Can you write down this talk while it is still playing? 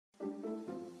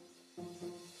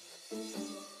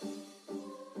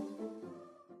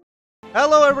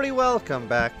Hello everybody, welcome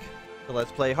back to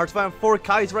Let's Play Hearts of Iron 4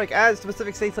 Kaiserreich as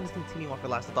specific states. Let's continue off our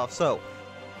last off. So,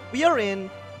 we are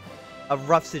in a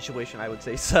rough situation, I would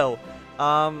say. So,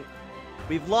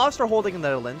 we've lost our holding in the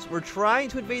Netherlands. We're trying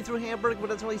to invade through Hamburg, but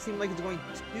it doesn't really seem like it's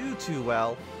going too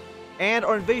well. And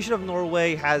our invasion of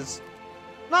Norway has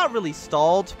not really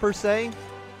stalled, per se.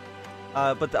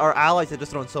 But our allies have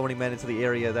just thrown so many men into the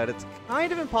area that it's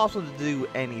kind of impossible to do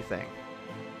anything.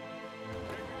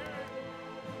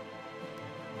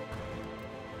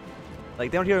 Like,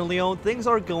 down here in Lyon, things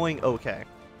are going okay.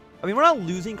 I mean, we're not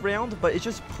losing ground, but it's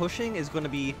just pushing is going to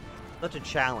be such a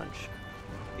challenge.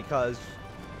 Because,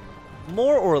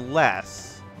 more or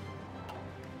less,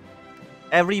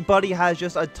 everybody has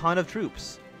just a ton of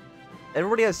troops.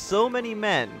 Everybody has so many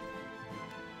men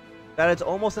that it's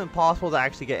almost impossible to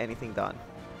actually get anything done.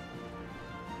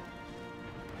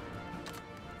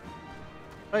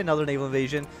 Try another naval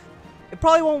invasion. It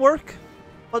probably won't work,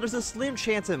 but there's a slim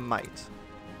chance it might.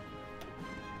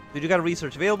 We do got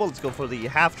research available. Let's go for the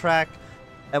half track.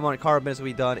 M1 carbons will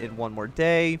be done in one more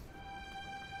day.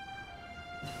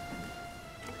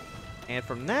 And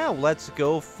from now, let's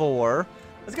go for...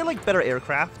 Let's get, like, better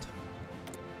aircraft.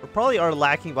 We probably are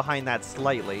lacking behind that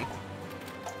slightly.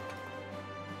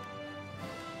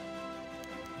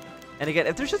 And again,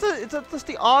 if there's just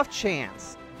the off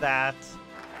chance that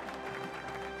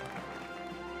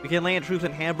we can land troops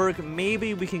in Hamburg,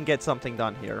 maybe we can get something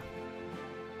done here.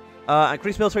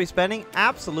 Increased military spending,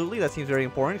 absolutely. That seems very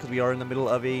important because we are in the middle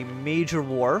of a major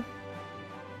war.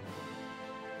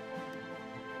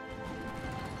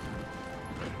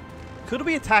 Could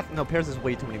we attack? No, Paris has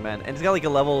way too many men. And it's got like a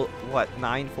level, what,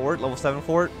 9 fort? Level 7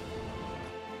 fort?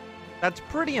 That's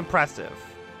pretty impressive.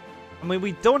 I mean,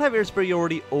 we don't have air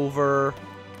superiority over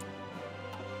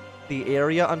the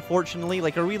area, unfortunately.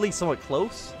 Like, are we at least somewhat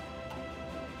close?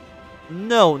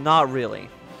 No, not really.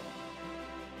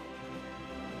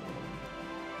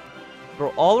 For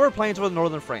all of our planes over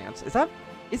northern France. Is that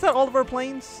all of our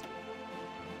planes?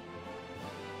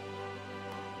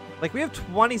 Like, we have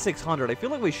 2,600. I feel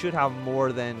like we should have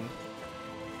more than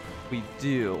we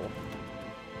do.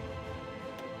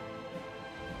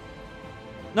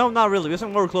 No, not really. We have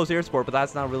some more close air support, but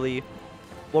that's not really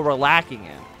what we're lacking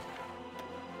in.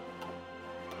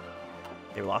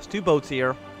 Okay, we lost 2 boats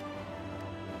here.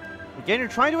 Again, you're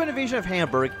trying to do an invasion of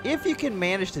Hamburg. If you can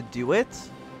manage to do it...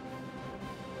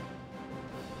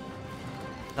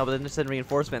 No, but then just send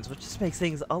reinforcements, which just makes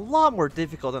things a lot more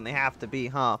difficult than they have to be,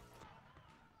 huh?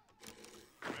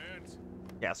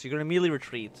 Yeah, so you're going to immediately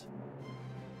retreat.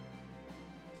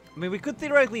 I mean, we could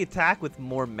theoretically attack with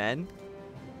more men.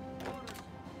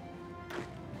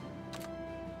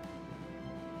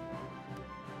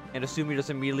 And assume you're just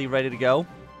immediately ready to go.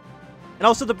 And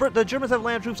also, the Germans have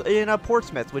land troops in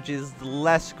Portsmouth, which is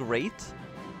less great.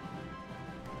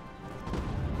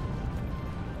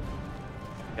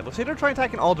 Okay, looks like they're trying to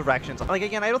attack in all directions. Like,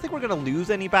 again, I don't think we're going to lose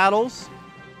any battles.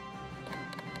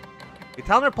 The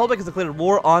Italian Republic has declared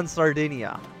war on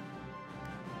Sardinia.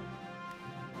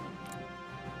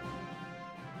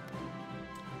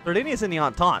 Sardinia is in the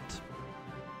Entente.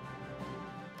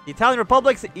 The Italian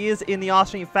Republic is in the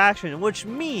Austrian faction, which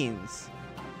means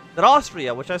that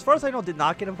Austria, which as far as I know did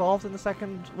not get involved in the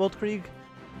Second World Krieg,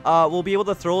 will be able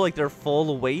to throw like their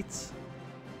full weight.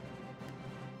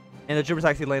 And the Germans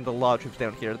actually landed a lot of troops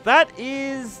down here. That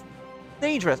is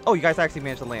dangerous. Oh, you guys actually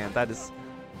managed to land. That is...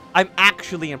 I'm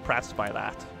actually impressed by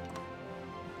that.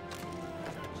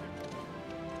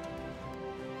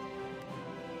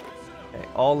 Okay,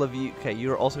 all of you... Okay,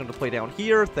 you're also going to play down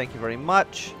here. Thank you very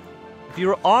much. If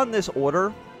you're on this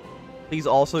order, please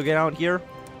also get out here.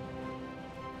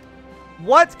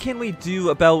 What can we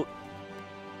do about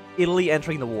Italy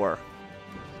entering the war?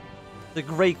 It's a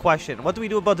great question. What do we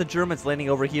do about the Germans landing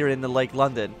over here in, like,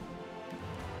 London?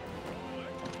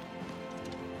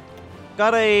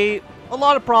 Got a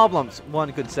lot of problems,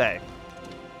 one could say.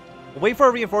 We'll wait for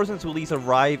our reinforcements to at least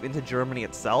arrive into Germany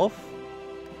itself.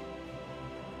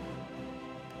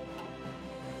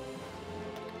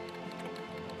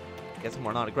 Get some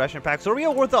more non-aggression packs. So are we at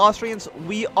war with the Austrians?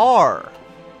 We are.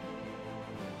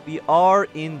 We are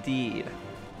indeed.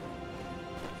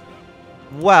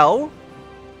 Well...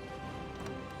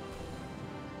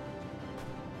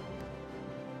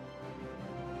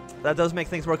 that does make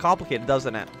things more complicated,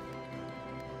 doesn't it?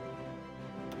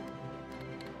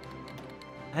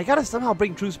 I gotta somehow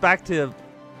bring troops back to...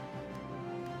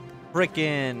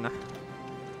 frickin'...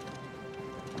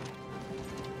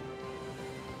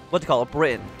 what do you call it?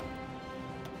 Britain.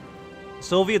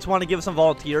 Soviets want to give some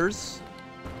volunteers.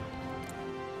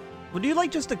 Would you, like,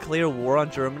 just declare war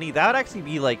on Germany? That would actually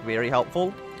be, like, very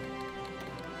helpful.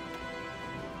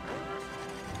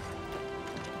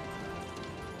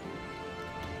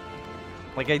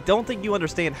 Like, I don't think you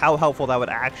understand how helpful that would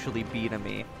actually be to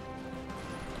me.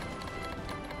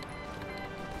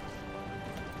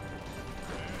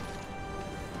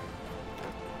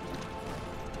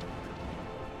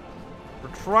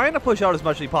 We're trying to push out as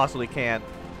much as we possibly can.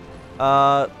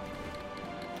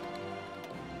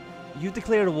 You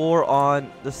declared war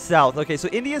on the south. Okay, so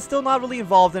India's still not really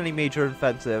involved in any major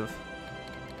offensive.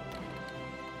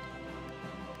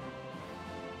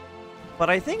 But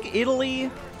I think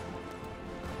Italy,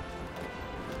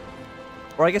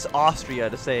 or I guess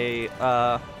Austria to say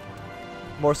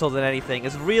more so than anything,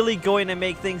 is really going to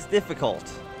make things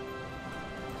difficult.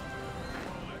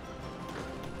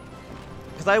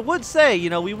 Because I would say,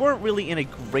 you know, we weren't really in a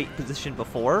great position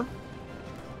before.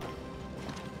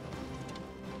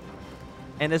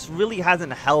 And this really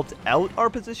hasn't helped out our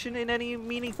position in any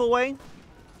meaningful way.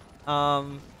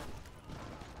 I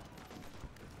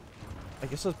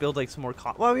guess let's build like some more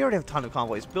well, we already have a ton of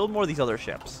convoys. Build more of these other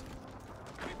ships.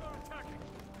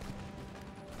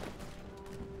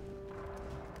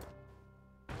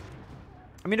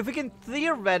 I mean, if we can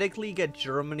theoretically get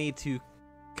Germany to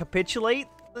capitulate,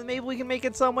 then maybe we can make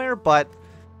it somewhere, but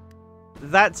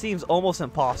that seems almost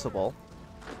impossible.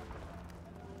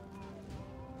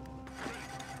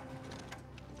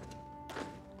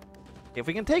 If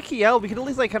we can take Kiel, we can at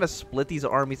least like kind of split these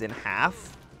armies in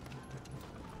half.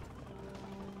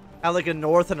 Have like a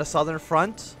north and a southern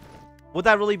front. Would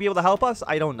that really be able to help us?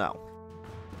 I don't know.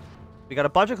 We got a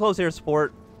bunch of close air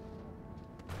support.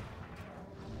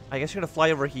 I guess you're gonna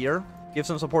fly over here. Give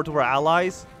some support to our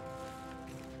allies.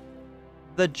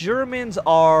 The Germans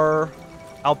are...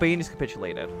 Albania's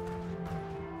capitulated.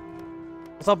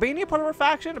 Was Albania part of our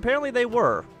faction? Apparently they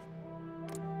were.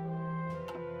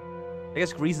 I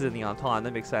guess Greece is in the Entente.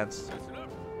 That makes sense.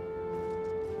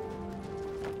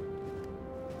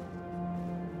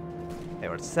 Okay,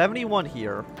 we're at 71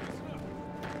 here.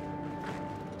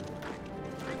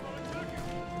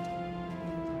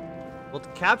 We'll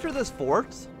capture this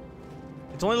fort.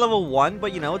 It's only level 1,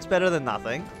 but you know, it's better than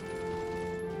nothing.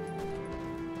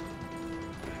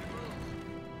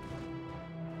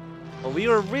 But we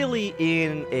are really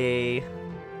in a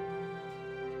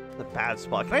bad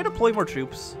spot. Can I deploy more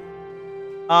troops?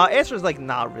 Answer is like,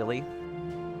 not really.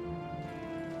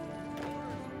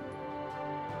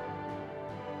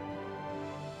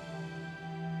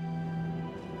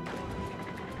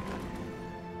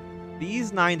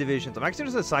 These 9 divisions, I'm actually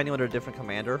just assigning them under a different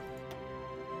commander.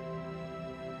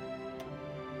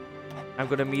 I'm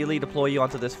going to immediately deploy you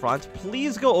onto this front.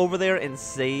 Please go over there and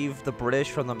save the British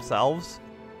from themselves.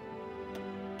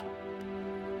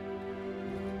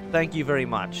 Thank you very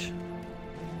much.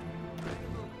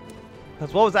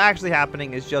 Because what was actually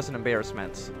happening is just an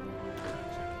embarrassment.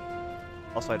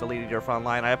 Also, I deleted your front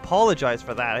line. I apologize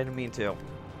for that. I didn't mean to.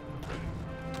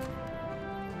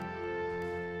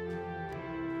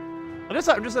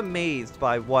 I'm just amazed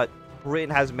by what Britain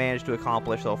has managed to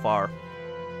accomplish so far.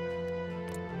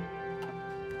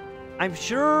 I'm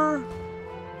sure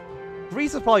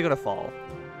Greece is probably going to fall.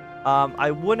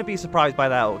 I wouldn't be surprised by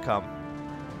that outcome.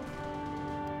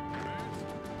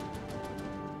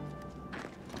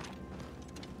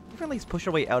 At least push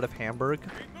our way out of Hamburg.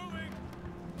 Because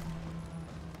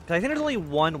I think there's only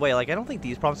one way. Like, I don't think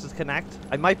these provinces connect.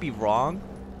 I might be wrong,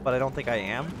 but I don't think I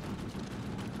am.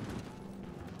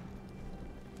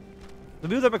 We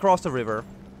move them across the river.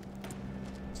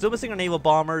 Still missing our naval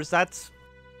bombers. That's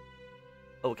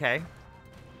okay.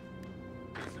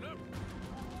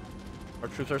 Our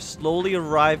troops are slowly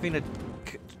arriving to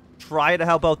try to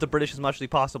help out the British as much as they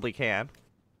possibly can.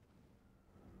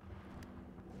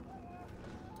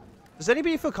 Does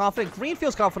anybody feel confident? Green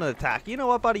feels confident in attack. You know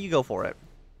what, buddy? You go for it.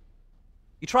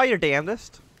 You try your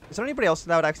damnedest. Is there anybody else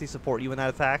that would actually support you in that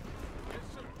attack?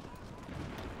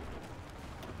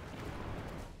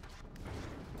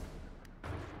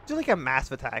 Do like a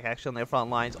massive attack actually on their front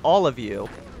lines. All of you.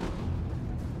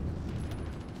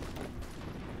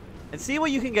 And see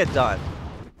what you can get done.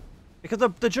 Because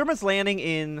the Germans landing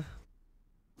in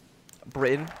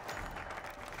Britain.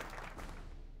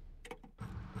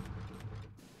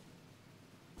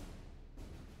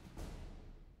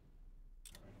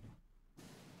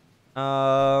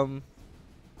 I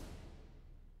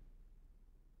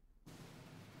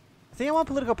think I want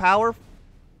political power.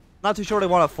 Not too sure what I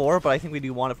want it for, but I think we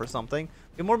do want it for something.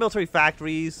 We have more military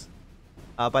factories.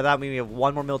 By that I mean we have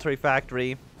one more military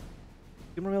factory.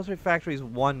 2 more military factories,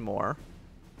 1 more.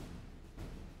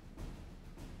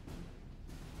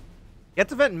 Get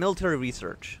to vet military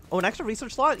research. Oh, an extra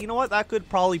research slot? You know what? That could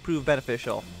probably prove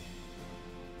beneficial.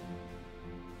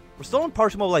 We're still in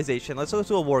partial mobilization. Let's go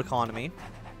to a war economy.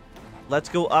 Let's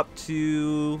go up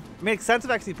to... I mean, extensive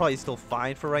actually probably still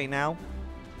fine for right now.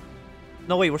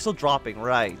 No, wait, we're still dropping,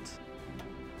 right.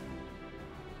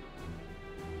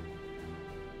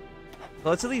 So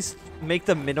let's at least make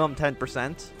the minimum 10%.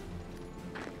 And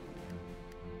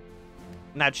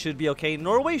that should be okay.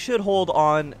 Norway should hold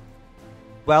on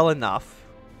well enough.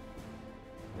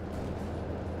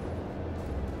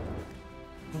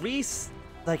 Greece,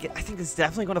 like, I think it's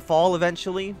definitely going to fall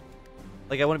eventually.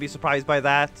 Like, I wouldn't be surprised by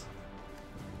that.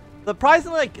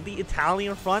 Surprisingly, like, the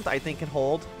Italian front, I think, can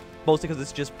hold. Mostly because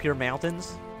it's just pure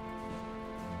mountains.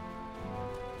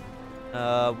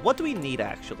 What do we need,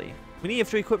 actually? We need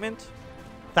infantry equipment.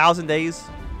 1,000 days.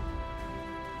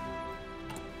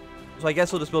 So I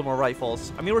guess we'll just build more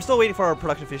rifles. I mean, we're still waiting for our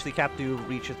production efficiency cap to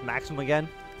reach its maximum again.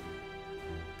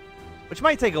 Which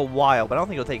might take a while, but I don't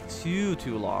think it'll take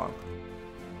too long.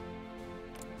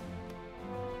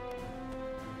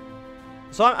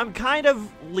 So I'm kind of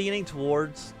leaning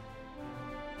towards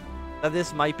that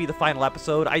this might be the final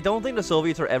episode. I don't think the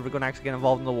Soviets are ever going to actually get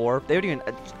involved in the war. They haven't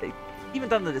even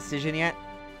done the decision yet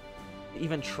to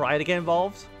even try to get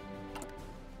involved,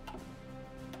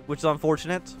 which is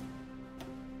unfortunate.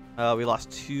 We lost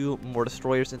 2 more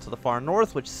destroyers into the far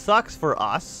north, which sucks for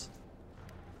us.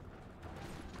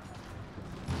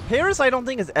 Paris, I don't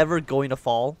think, is ever going to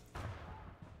fall.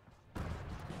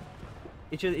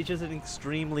 It's just an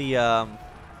extremely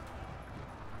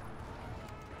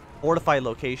fortified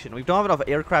location. We don't have enough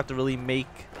aircraft to really make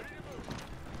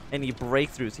any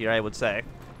breakthroughs here, I would say.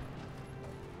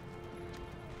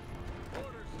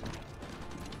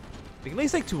 We can at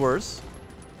least take tours.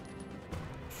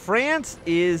 France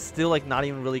is still, like, not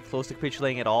even really close to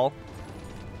capitulating at all.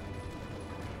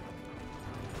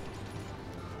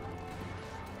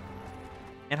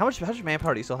 And how much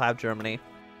manpower do you still have, Germany?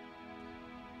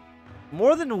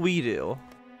 More than we do.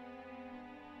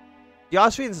 The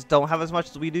Austrians don't have as much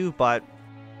as we do, but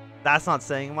that's not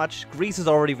saying much. Greece is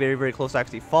already very close to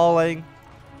actually falling.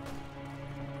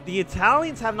 The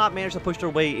Italians have not managed to push their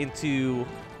way into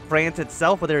France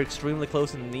itself, but they're extremely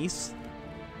close in Nice.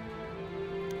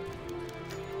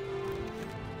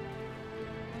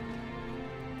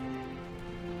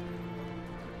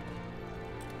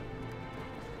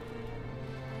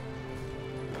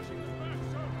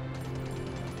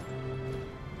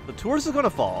 The Tours is going to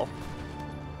fall.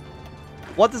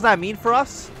 What does that mean for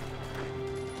us?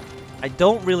 I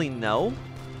don't really know.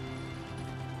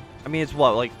 I mean, it's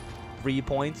what, like 3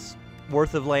 points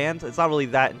worth of land? It's not really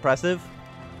that impressive.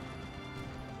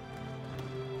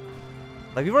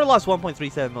 Like, we've already lost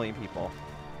 1.37 million people.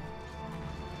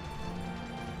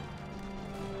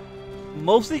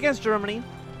 Mostly against Germany.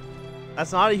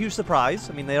 That's not a huge surprise.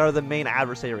 I mean, they are the main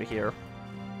adversary here.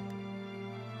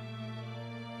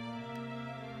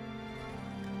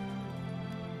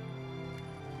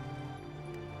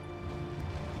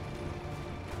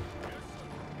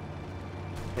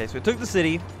 Okay, so we took the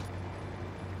city.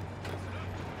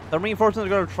 The reinforcements are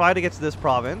going to try to get to this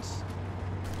province.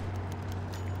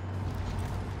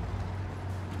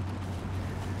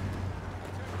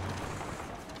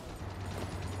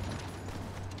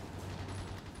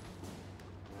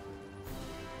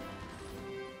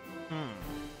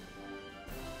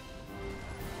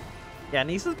 Yeah,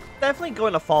 Nice is definitely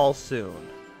going to fall soon.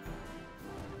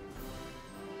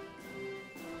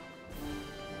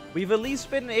 We've at least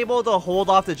been able to hold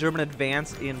off the German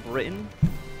advance in Britain.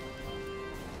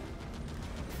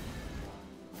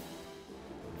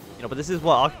 You know, but this is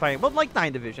what, occupying, well, like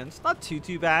 9 divisions. Not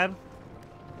too bad.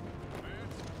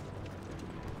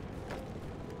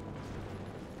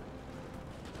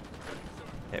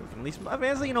 Okay, we can at least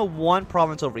advance, you know, 1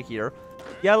 province over here.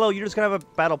 Yellow, you're just going to have a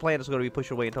battle plan that's going to be pushed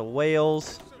your way into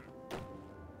Wales.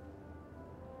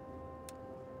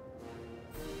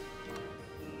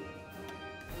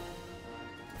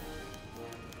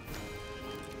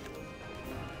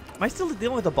 Am I still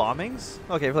dealing with the bombings?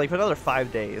 Okay, for another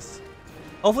 5 days.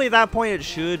 Hopefully at that point it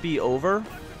should be over.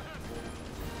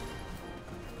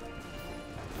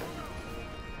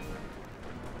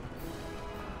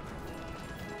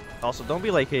 Also, don't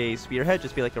be like a spearhead,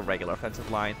 just be like a regular offensive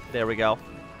line. There we go.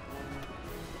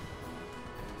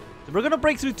 So we're gonna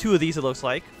break through 2 of these, it looks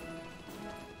like.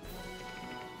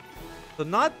 So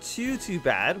not too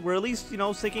bad. We're at least, you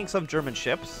know, sinking some German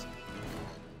ships.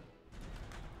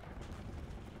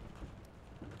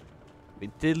 We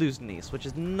did lose Nice, which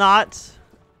is not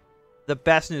the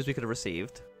best news we could have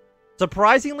received.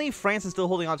 Surprisingly, France is still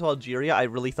holding on to Algeria. I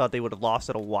really thought they would have lost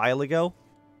it a while ago.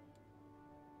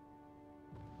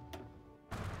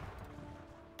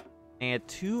 And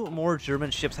 2 more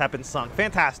German ships have been sunk.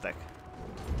 Fantastic.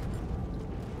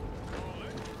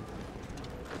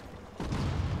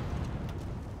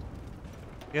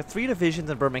 We have 3 divisions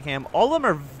in Birmingham. All of them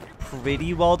are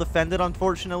pretty well defended,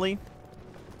 unfortunately.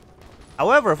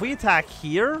 However, if we attack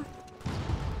here,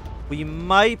 we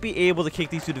might be able to kick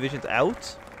these 2 divisions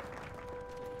out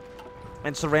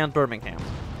and surround Birmingham.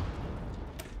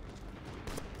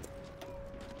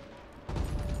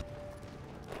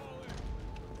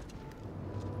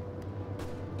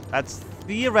 That's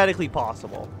theoretically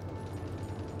possible.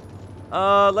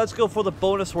 Let's go for the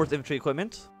bonus horse infantry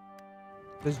equipment.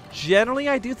 Because generally,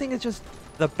 I do think it's just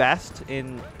the best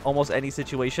in almost any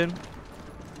situation.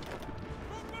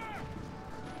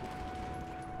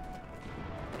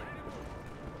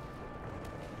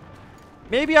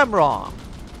 Maybe I'm wrong.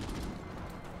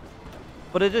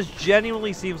 But it just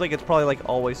genuinely seems like it's probably like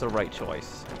always the right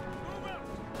choice.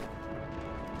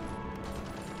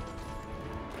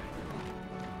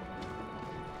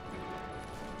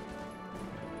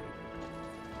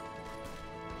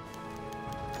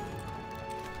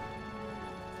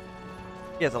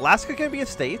 Yes, Alaska can be a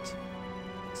state.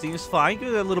 Seems fine.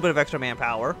 Give it a little bit of extra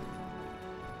manpower.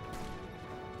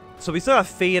 So we still have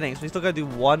fading, so we still gotta do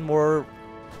one more.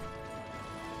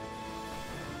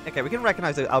 Okay, we can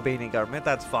recognize the Albanian government.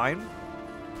 That's fine.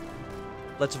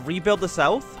 Let's rebuild the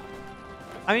south.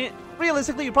 I mean,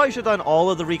 realistically, you probably should have done all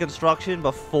of the reconstruction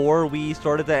before we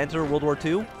started to enter World War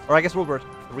II. Or I guess World War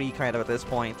III kind of at this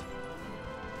point.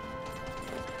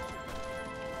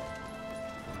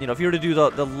 You know, if you were to do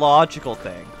the logical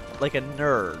thing, like a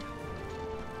nerd.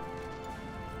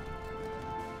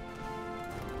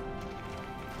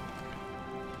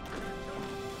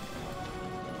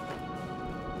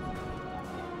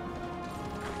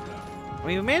 I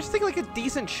mean, we managed to take like a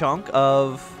decent chunk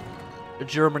of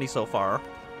Germany so far.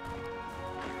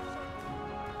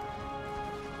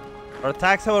 Our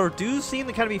attacks, however, do seem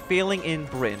to kind of be failing in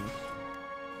Britain.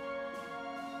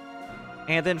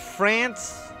 And then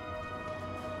France.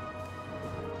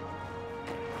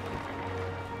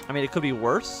 I mean, it could be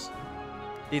worse.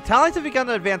 The Italians have begun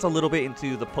to advance a little bit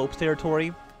into the Pope's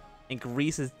territory. And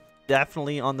Greece is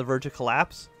definitely on the verge of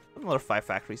collapse. Another 5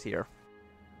 factories here.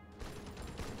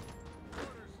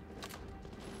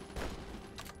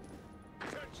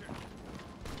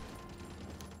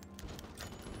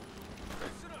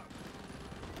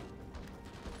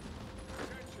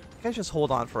 You guys just hold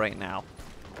on for right now.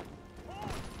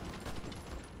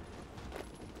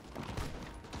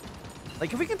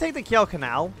 Like, if we can take the Kiel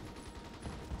Canal,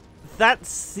 that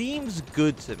seems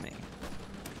good to me.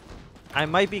 I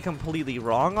might be completely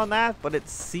wrong on that, but it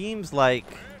seems like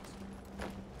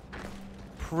a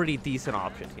pretty decent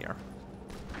option here.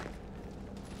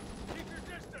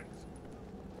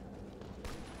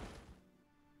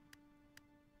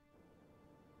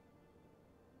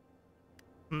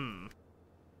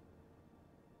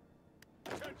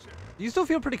 You still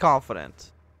feel pretty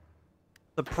confident.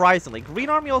 Surprisingly. Green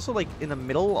Army also, like, in the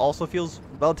middle also feels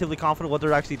relatively confident what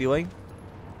they're actually doing.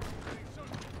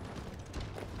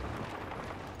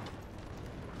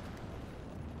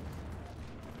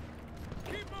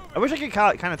 I wish I could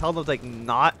kind of tell them to, like,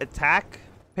 not attack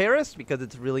Paris, because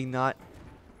it's really not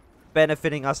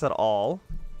benefiting us at all.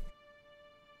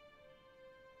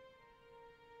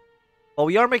 But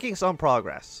we are making some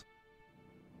progress.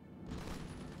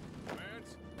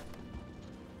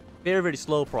 Very, very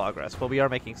slow progress, but we are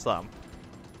making some.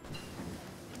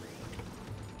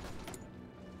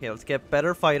 Okay, let's get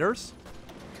better fighters.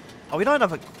 Oh, we don't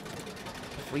have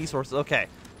enough resources. Okay.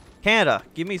 Canada,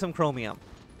 give me some chromium.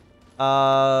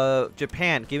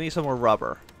 Japan, give me some more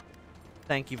rubber.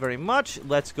 Thank you very much.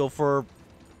 Let's go for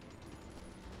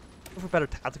better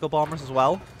tactical bombers as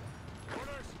well.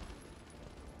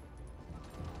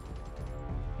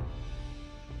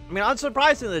 I mean,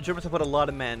 unsurprisingly, the Germans have put a lot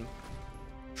of men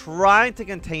trying to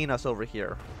contain us over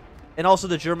here. And also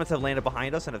the Germans have landed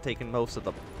behind us and have taken most of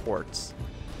the ports.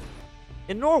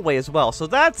 In Norway as well, so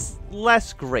that's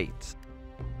less great.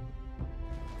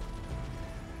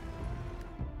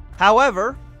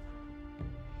 However,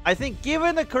 I think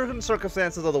given the current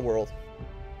circumstances of the world,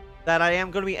 that I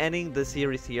am going to be ending the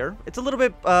series here. It's a little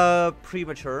bit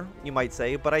premature, you might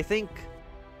say, but I think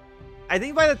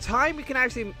by the time we can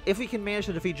actually, if we can manage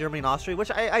to defeat Germany and Austria,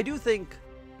 which I do think,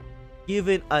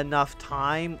 given enough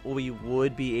time, we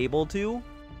would be able to.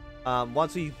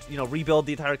 Once we, rebuild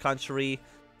the entire country,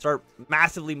 start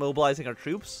massively mobilizing our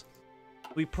troops,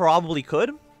 we probably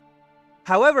could.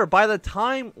 However, by the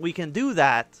time we can do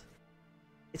that,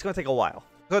 it's going to take a while.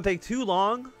 It's going to take too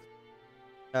long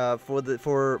for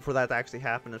that to actually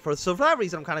happen. So for that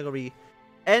reason, I'm kind of going to be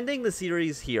ending the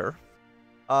series here.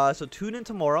 So tune in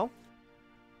tomorrow.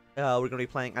 We're going to be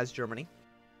playing as Germany.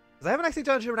 Because I haven't actually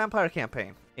done a German Empire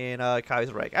campaign in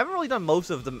Kaiserreich. I haven't really done most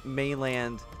of the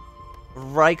mainland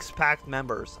Reichspakt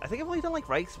members. I think I've only done like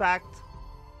Reichspakt.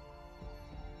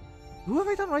 Who have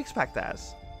I done Reichspakt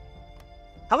as?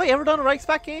 Have I ever done a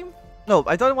Reichspakt game? No,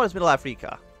 I've done one as Middle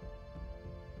Africa.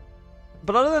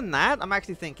 But other than that, I'm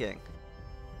actually thinking.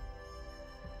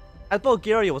 At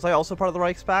Bulgaria, was I also part of the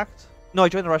Reichspakt? No, I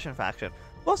joined the Russian faction.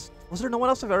 Was there no one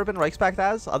else I've ever been Reichspakt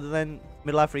as, other than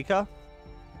Middle Africa?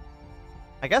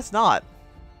 I guess not.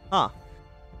 Huh.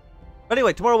 But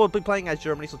anyway, tomorrow we'll be playing as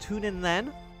Germany, so tune in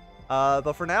then.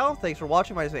 But for now, thanks for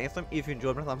watching. My name is Anthem. If you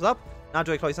enjoyed, thumbs up. Not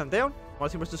enjoy, close them down.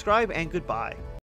 Want to see more, subscribe, and goodbye.